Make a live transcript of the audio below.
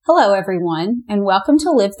Hello, everyone, and welcome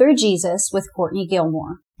to Live Through Jesus with Courtney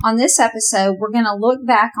Gilmore. On this episode, we're going to look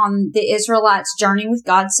back on the Israelites' journey with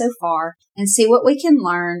God so far and see what we can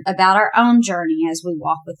learn about our own journey as we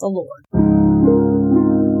walk with the Lord.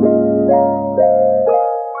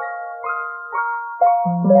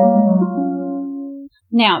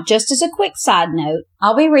 Now, just as a quick side note,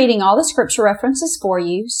 I'll be reading all the scripture references for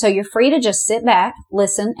you, so you're free to just sit back,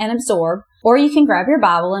 listen, and absorb, or you can grab your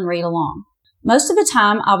Bible and read along. Most of the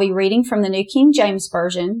time, I'll be reading from the New King James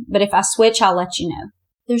Version, but if I switch, I'll let you know.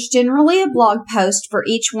 There's generally a blog post for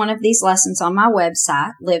each one of these lessons on my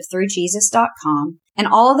website, livethroughjesus.com, and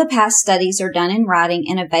all of the past studies are done in writing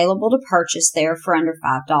and available to purchase there for under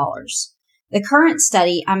 $5. The current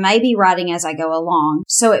study I may be writing as I go along,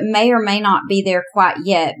 so it may or may not be there quite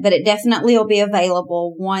yet, but it definitely will be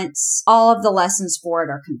available once all of the lessons for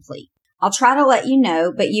it are complete. I'll try to let you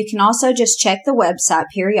know, but you can also just check the website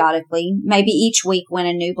periodically, maybe each week when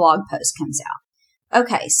a new blog post comes out.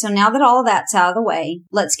 Okay, so now that all of that's out of the way,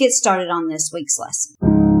 let's get started on this week's lesson.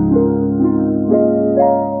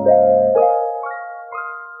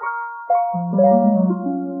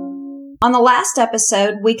 On the last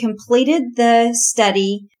episode, we completed the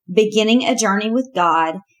study, Beginning a Journey with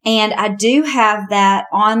God, and I do have that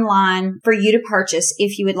online for you to purchase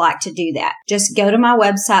if you would like to do that. Just go to my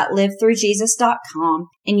website, livethroughjesus.com,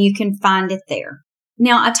 and you can find it there.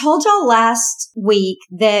 Now, I told y'all last week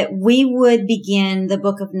that we would begin the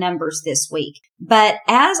book of Numbers this week, but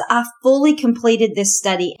as I fully completed this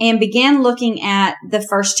study and began looking at the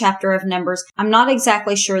first chapter of Numbers, I'm not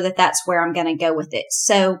exactly sure that that's where I'm going to go with it.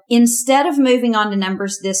 So instead of moving on to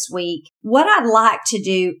Numbers this week, what I'd like to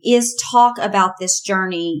do is talk about this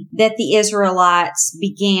journey that the Israelites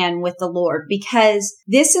began with the Lord, because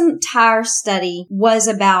this entire study was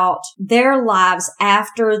about their lives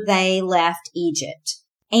after they left Egypt.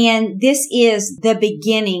 And this is the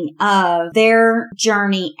beginning of their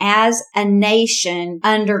journey as a nation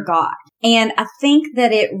under God. And I think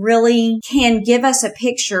that it really can give us a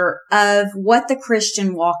picture of what the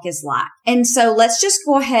Christian walk is like. And so let's just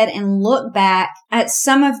go ahead and look back at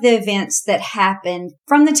some of the events that happened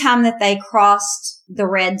from the time that they crossed the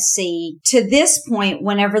Red Sea to this point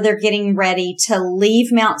whenever they're getting ready to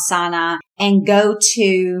leave Mount Sinai and go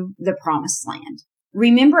to the Promised Land.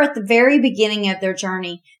 Remember, at the very beginning of their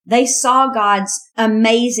journey, they saw God's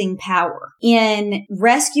amazing power in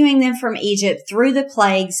rescuing them from Egypt through the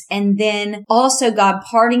plagues, and then also God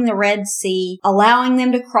parting the Red Sea, allowing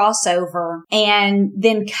them to cross over, and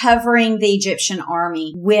then covering the Egyptian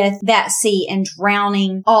army with that sea and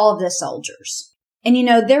drowning all of the soldiers. And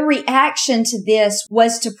their reaction to this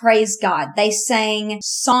was to praise God. They sang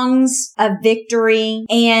songs of victory,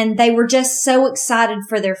 and they were just so excited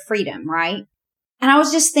for their freedom, right? And I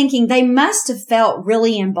was just thinking they must have felt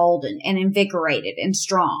really emboldened and invigorated and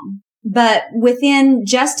strong. But within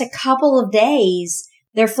just a couple of days,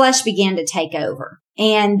 their flesh began to take over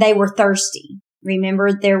and they were thirsty.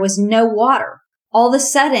 Remember, there was no water. All of a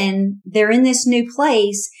sudden, they're in this new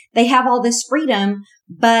place. They have all this freedom,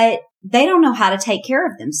 but they don't know how to take care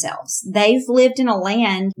of themselves. They've lived in a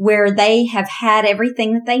land where they have had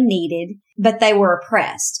everything that they needed, but they were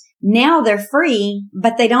oppressed. Now they're free,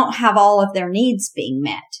 but they don't have all of their needs being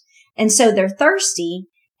met. And so they're thirsty.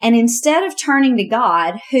 And instead of turning to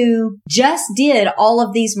God, who just did all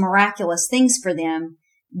of these miraculous things for them,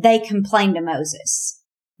 they complained to Moses.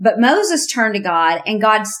 But Moses turned to God, and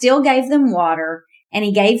God still gave them water, and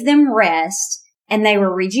he gave them rest, and they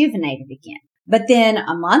were rejuvenated again. But then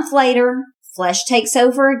a month later, flesh takes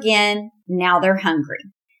over again. Now they're hungry.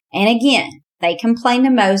 And again, they complain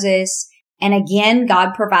to Moses. And again,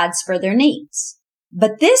 God provides for their needs.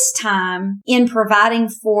 But this time, in providing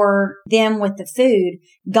for them with the food,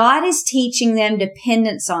 God is teaching them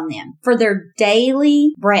dependence on them for their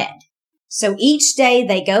daily bread. So each day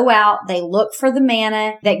they go out, they look for the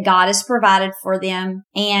manna that God has provided for them,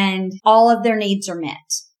 and all of their needs are met.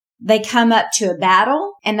 They come up to a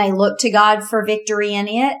battle, and they look to God for victory in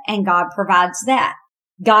it, and God provides that.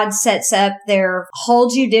 God sets up their whole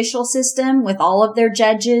judicial system with all of their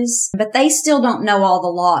judges, but they still don't know all the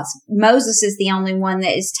laws. Moses is the only one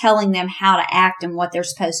that is telling them how to act and what they're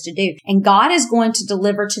supposed to do. And God is going to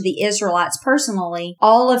deliver to the Israelites personally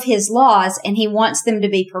all of his laws, and he wants them to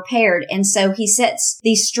be prepared. And so he sets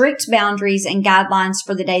these strict boundaries and guidelines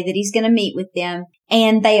for the day that he's going to meet with them.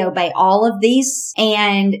 And they obey all of these,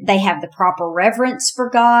 and they have the proper reverence for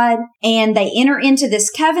God, and they enter into this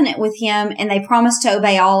covenant with him, and they promise to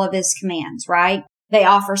obey all of his commands, right? They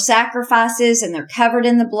offer sacrifices, and they're covered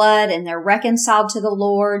in the blood, and they're reconciled to the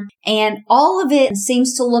Lord, and all of it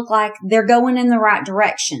seems to look like they're going in the right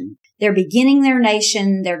direction. They're beginning their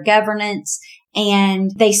nation, their governance,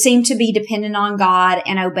 and they seem to be dependent on God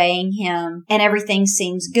and obeying Him, and everything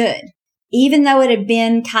seems good. Even though it had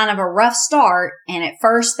been kind of a rough start, and at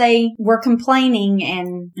first they were complaining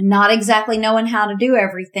and not exactly knowing how to do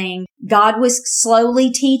everything, God was slowly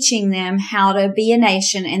teaching them how to be a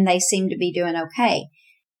nation, and they seemed to be doing okay.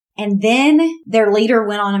 And then their leader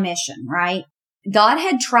went on a mission, right? God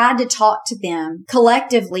had tried to talk to them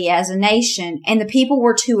collectively as a nation, and the people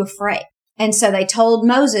were too afraid. And so they told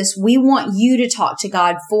Moses, we want you to talk to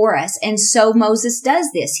God for us. And so Moses does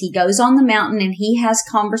this. He goes on the mountain and he has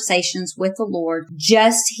conversations with the Lord,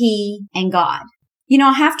 just he and God. You know,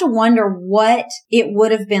 I have to wonder what it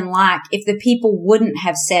would have been like if the people wouldn't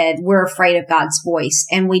have said, we're afraid of God's voice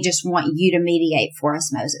and we just want you to mediate for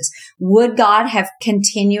us, Moses. Would God have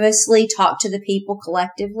continuously talked to the people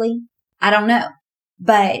collectively? I don't know.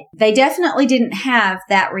 But they definitely didn't have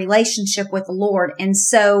that relationship with the Lord. And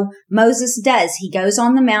so Moses does. He goes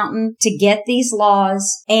on the mountain to get these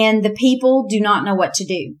laws, and the people do not know what to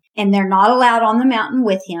do. And they're not allowed on the mountain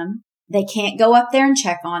with him. They can't go up there and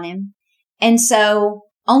check on him. And so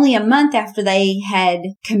only a month after they had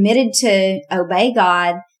committed to obey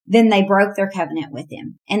God, then they broke their covenant with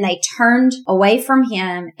him. And they turned away from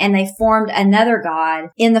him, and they formed another god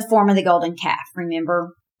in the form of the golden calf,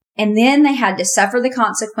 remember? And then they had to suffer the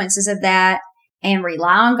consequences of that and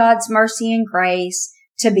rely on God's mercy and grace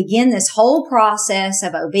to begin this whole process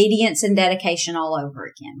of obedience and dedication all over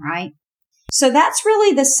again, right? So that's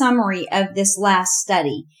really the summary of this last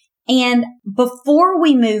study. And before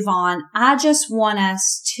we move on, I just want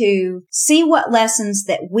us to see what lessons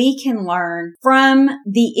that we can learn from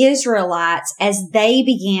the Israelites as they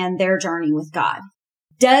began their journey with God.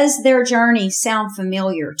 Does their journey sound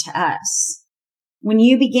familiar to us? When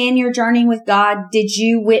you began your journey with God, did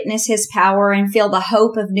you witness His power and feel the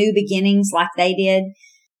hope of new beginnings like they did?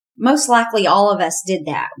 Most likely all of us did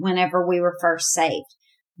that whenever we were first saved.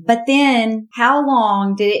 But then how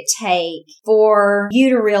long did it take for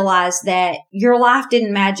you to realize that your life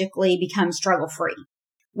didn't magically become struggle-free?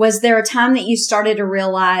 Was there a time that you started to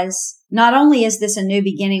realize not only is this a new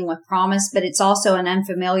beginning with promise, but it's also an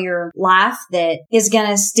unfamiliar life that is going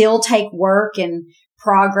to still take work and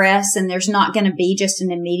progress, and there's not going to be just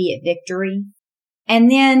an immediate victory? And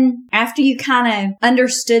then after you kind of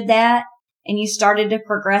understood that and you started to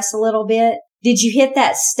progress a little bit, did you hit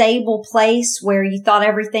that stable place where you thought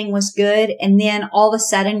everything was good, and then all of a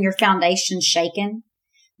sudden your foundation's shaken?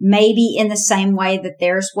 Maybe in the same way that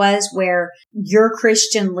theirs was, where your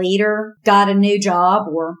Christian leader got a new job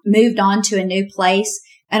or moved on to a new place,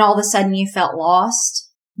 and all of a sudden you felt lost.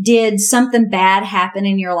 Did something bad happen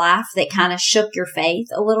in your life that kind of shook your faith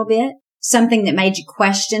a little bit? Something that made you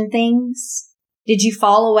question things? Did you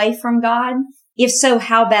fall away from God? If so,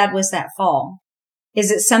 how bad was that fall? Is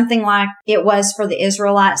it something like it was for the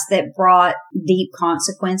Israelites that brought deep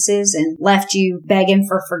consequences and left you begging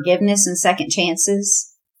for forgiveness and second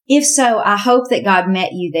chances? If so, I hope that God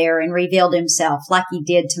met you there and revealed Himself like He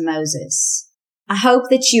did to Moses. I hope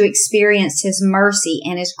that you experienced His mercy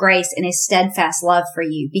and His grace and His steadfast love for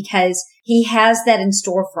you, because He has that in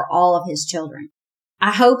store for all of His children.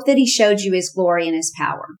 I hope that He showed you His glory and His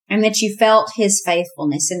power, and that you felt His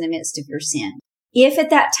faithfulness in the midst of your sin. If at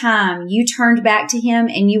that time you turned back to Him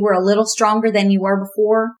and you were a little stronger than you were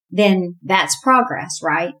before, then that's progress,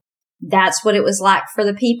 right? That's what it was like for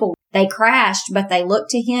the people. They crashed, but they looked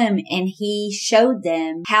to Him and He showed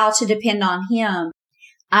them how to depend on Him.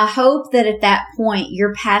 I hope that at that point,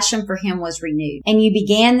 your passion for Him was renewed and you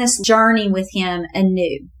began this journey with Him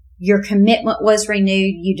anew. Your commitment was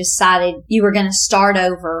renewed. You decided you were going to start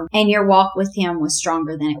over, and your walk with Him was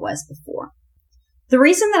stronger than it was before. The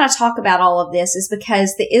reason that I talk about all of this is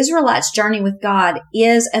because the Israelites' journey with God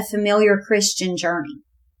is a familiar Christian journey.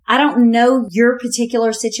 I don't know your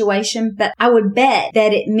particular situation, but I would bet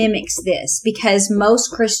that it mimics this, because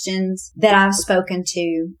most Christians that I've spoken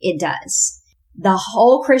to, it does. The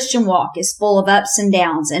whole Christian walk is full of ups and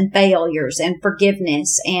downs and failures and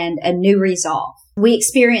forgiveness and a new resolve. We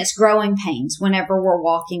experience growing pains whenever we're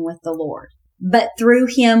walking with the Lord. But through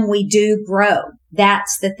Him, we do grow.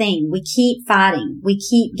 That's the thing. We keep fighting. We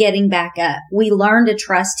keep getting back up. We learn to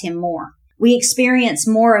trust Him more. We experience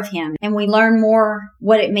more of Him, and we learn more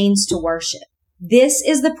what it means to worship. This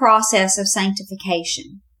is the process of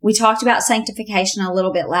sanctification. We talked about sanctification a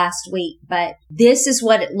little bit last week, but this is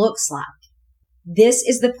what it looks like. This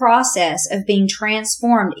is the process of being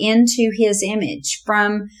transformed into His image,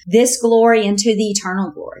 from this glory into the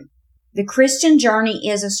eternal glory. The Christian journey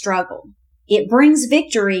is a struggle. It brings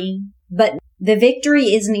victory, but the victory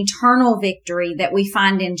is an eternal victory that we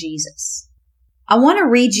find in Jesus. I want to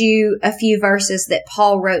read you a few verses that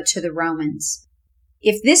Paul wrote to the Romans.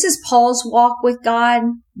 If this is Paul's walk with God,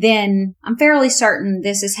 then I'm fairly certain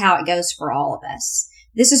this is how it goes for all of us.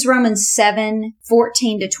 This is Romans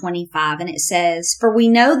 7:14-25, and it says, "For we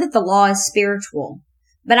know that the law is spiritual,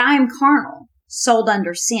 but I am carnal, sold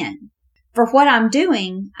under sin. For what I'm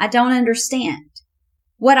doing, I don't understand.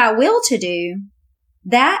 What I will to do,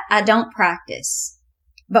 that I don't practice.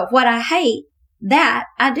 But what I hate, that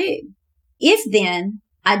I do. If then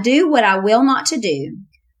I do what I will not to do,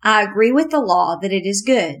 I agree with the law that it is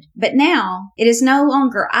good. But now it is no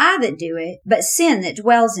longer I that do it, but sin that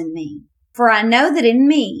dwells in me. For I know that in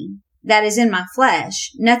me, that is in my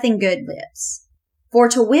flesh, nothing good lives. For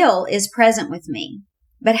to will is present with me,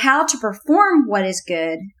 but how to perform what is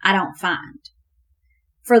good I don't find.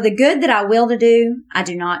 For the good that I will to do, I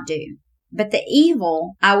do not do. But the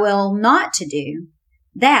evil I will not to do,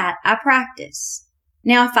 that I practice.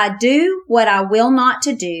 Now if I do what I will not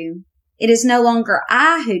to do, it is no longer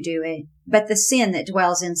I who do it, but the sin that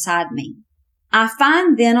dwells inside me. I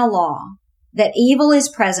find then a law, that evil is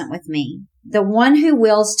present with me, the one who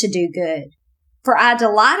wills to do good. For I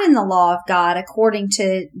delight in the law of God according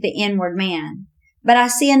to the inward man. But I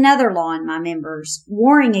see another law in my members,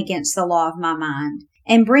 warring against the law of my mind,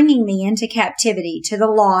 and bringing me into captivity to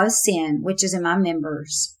the law of sin which is in my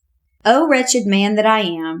members. O wretched man that I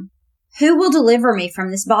am, who will deliver me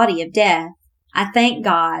from this body of death? I thank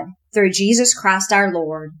God, through Jesus Christ our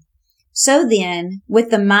Lord. So then, with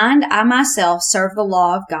the mind I myself serve the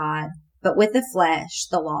law of God, but with the flesh,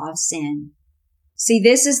 the law of sin." See,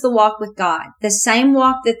 this is the walk with God, the same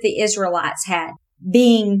walk that the Israelites had,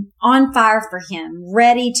 being on fire for Him,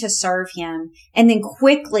 ready to serve Him, and then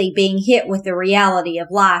quickly being hit with the reality of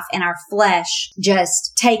life and our flesh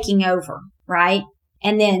just taking over, right?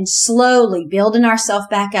 And then slowly building ourselves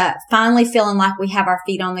back up, finally feeling like we have our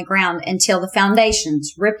feet on the ground until the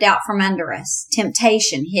foundation's ripped out from under us.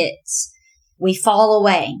 Temptation hits. We fall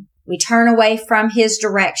away. We turn away from His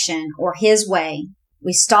direction or His way.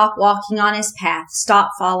 We stop walking on His path,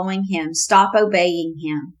 stop following Him, stop obeying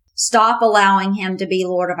Him, stop allowing Him to be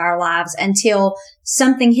Lord of our lives until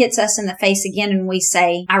something hits us in the face again and we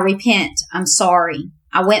say, I repent, I'm sorry,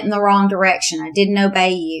 I went in the wrong direction, I didn't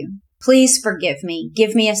obey you. Please forgive me,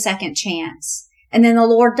 give me a second chance. And then the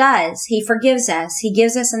Lord does. He forgives us. He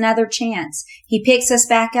gives us another chance. He picks us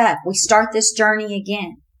back up. We start this journey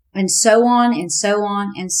again. And so on and so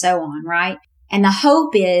on and so on, right? And the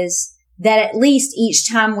hope is that at least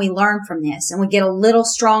each time we learn from this and we get a little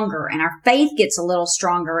stronger and our faith gets a little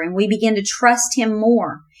stronger and we begin to trust Him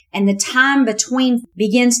more and the time between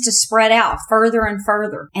begins to spread out further and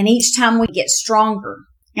further. And each time we get stronger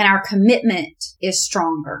and our commitment is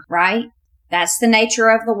stronger, right? That's the nature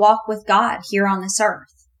of the walk with God here on this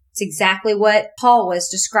earth. It's exactly what Paul was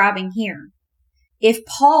describing here. If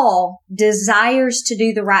Paul desires to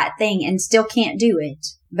do the right thing and still can't do it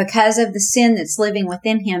because of the sin that's living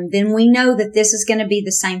within him, then we know that this is going to be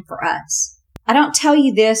the same for us. I don't tell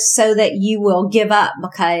you this so that you will give up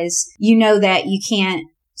because you know that you can't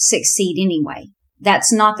succeed anyway.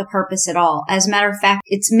 That's not the purpose at all. As a matter of fact,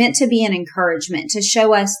 it's meant to be an encouragement to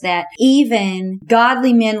show us that even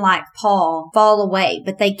godly men like Paul fall away,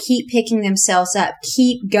 but they keep picking themselves up,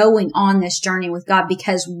 keep going on this journey with God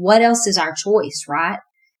because what else is our choice, right?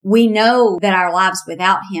 We know that our lives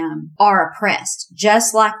without Him are oppressed,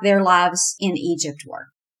 just like their lives in Egypt were.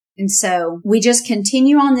 And so we just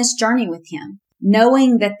continue on this journey with Him,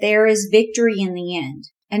 knowing that there is victory in the end.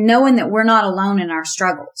 And knowing that we're not alone in our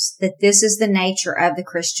struggles, that this is the nature of the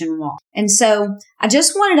Christian walk. And so I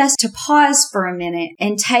just wanted us to pause for a minute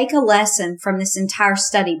and take a lesson from this entire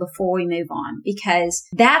study before we move on, because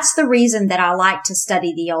that's the reason that I like to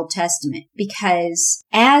study the Old Testament, because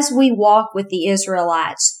as we walk with the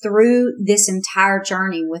Israelites through this entire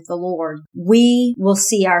journey with the Lord, we will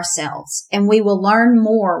see ourselves and we will learn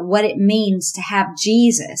more what it means to have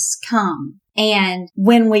Jesus come. And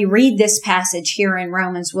when we read this passage here in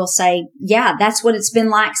Romans, we'll say, yeah, that's what it's been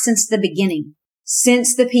like since the beginning.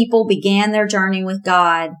 Since the people began their journey with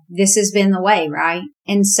God, this has been the way, right?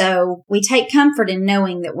 And so we take comfort in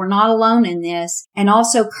knowing that we're not alone in this, and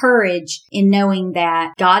also courage in knowing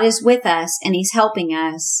that God is with us and He's helping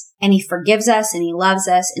us and He forgives us and He loves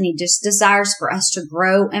us and He just desires for us to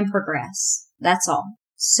grow and progress. That's all.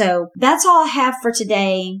 So that's all I have for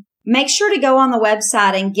today. Make sure to go on the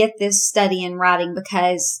website and get this study in writing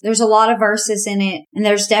because there's a lot of verses in it and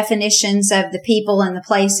there's definitions of the people and the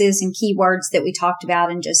places and keywords that we talked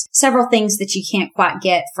about and just several things that you can't quite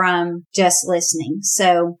get from just listening.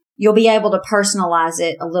 So you'll be able to personalize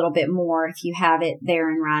it a little bit more if you have it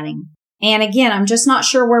there in writing. And again, I'm just not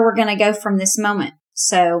sure where we're going to go from this moment.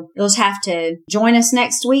 So you'll just have to join us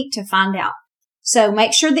next week to find out. So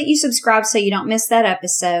make sure that you subscribe so you don't miss that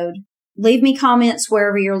episode. Leave me comments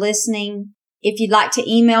wherever you're listening. If you'd like to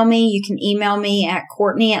email me, you can email me at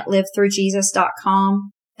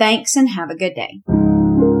Courtney@livethroughjesus.com. Thanks and have a good day.